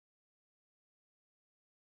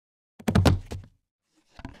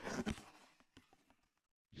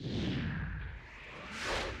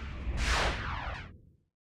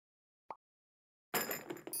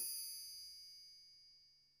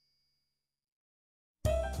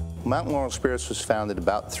Mountain Laurel Spirits was founded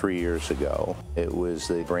about 3 years ago. It was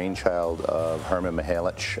the brainchild of Herman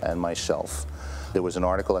Mihalich and myself. There was an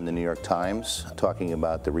article in the New York Times talking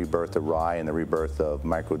about the rebirth of rye and the rebirth of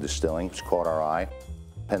micro-distilling, which caught our eye.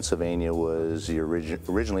 Pennsylvania was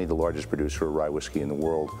originally the largest producer of rye whiskey in the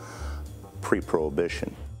world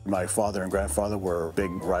pre-Prohibition. My father and grandfather were big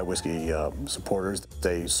rye whiskey supporters.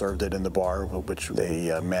 They served it in the bar, which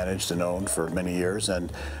they managed and owned for many years.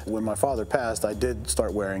 And when my father passed, I did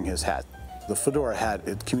start wearing his hat. The fedora hat,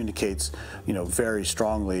 it communicates, very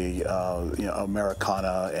strongly,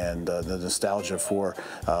 Americana and the nostalgia for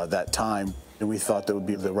that time. And we thought that would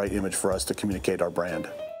be the right image for us to communicate our brand.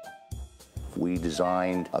 We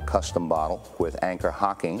designed a custom bottle with anchor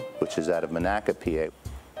hocking, which is out of Monaca, PA,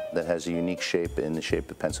 that has a unique shape in the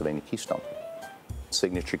shape of Pennsylvania Keystone.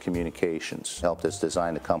 Signature Communications helped us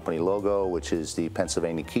design the company logo, which is the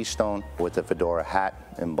Pennsylvania Keystone with the fedora hat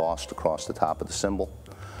embossed across the top of the symbol.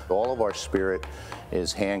 All of our spirit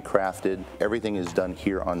is handcrafted. Everything is done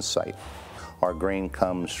here on site. Our grain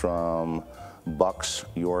comes from Bucks,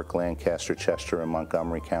 York, Lancaster, Chester, and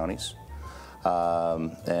Montgomery counties.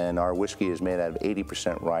 And our whiskey is made out of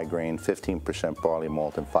 80% rye grain, 15% barley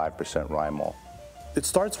malt, and 5% rye malt. It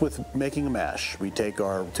starts with making a mash. We take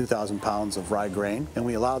our 2,000 pounds of rye grain and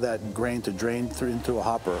we allow that grain to drain into a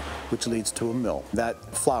hopper, which leads to a mill.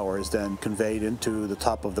 That flour is then conveyed into the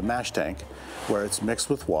top of the mash tank, where it's mixed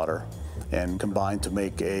with water and combined to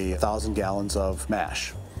make 1,000 gallons of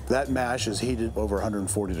mash. That mash is heated over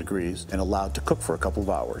 140 degrees and allowed to cook for a couple of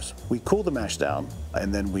hours. We cool the mash down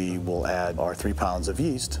and then we will add our 3 pounds of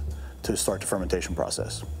yeast to start the fermentation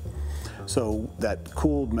process. So that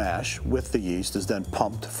cooled mash with the yeast is then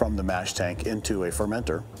pumped from the mash tank into a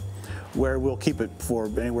fermenter, where we'll keep it for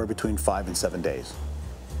anywhere between 5 and 7 days.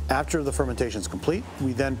 After the fermentation is complete,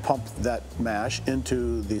 we then pump that mash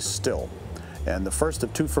into the still. And the first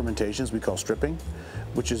of 2 fermentations we call stripping,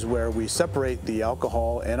 which is where we separate the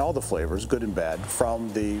alcohol and all the flavors, good and bad,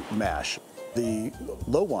 from the mash. The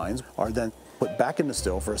low wines are then put back in the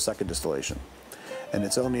still for a second distillation. And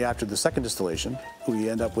it's only after the second distillation we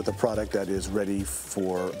end up with a product that is ready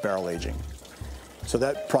for barrel aging. So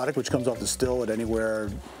that product, which comes off the still at anywhere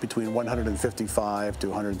between 155 to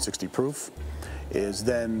 160 proof, is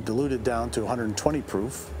then diluted down to 120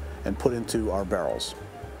 proof and put into our barrels.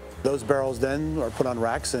 Those barrels then are put on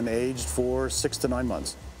racks and aged for 6 to 9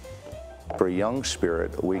 months. For a young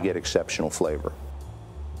spirit, we get exceptional flavor.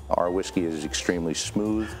 Our whiskey is extremely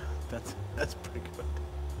smooth. That's pretty good.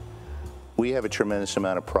 We have a tremendous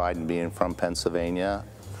amount of pride in being from Pennsylvania.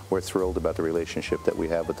 We're thrilled about the relationship that we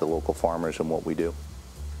have with the local farmers and what we do.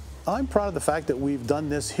 I'm proud of the fact that we've done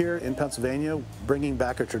this here in Pennsylvania, bringing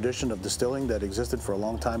back a tradition of distilling that existed for a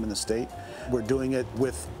long time in the state. We're doing it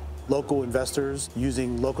with local investors,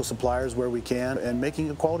 using local suppliers where we can, and making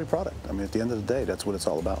a quality product. I mean, at the end of the day, that's what it's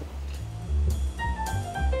all about.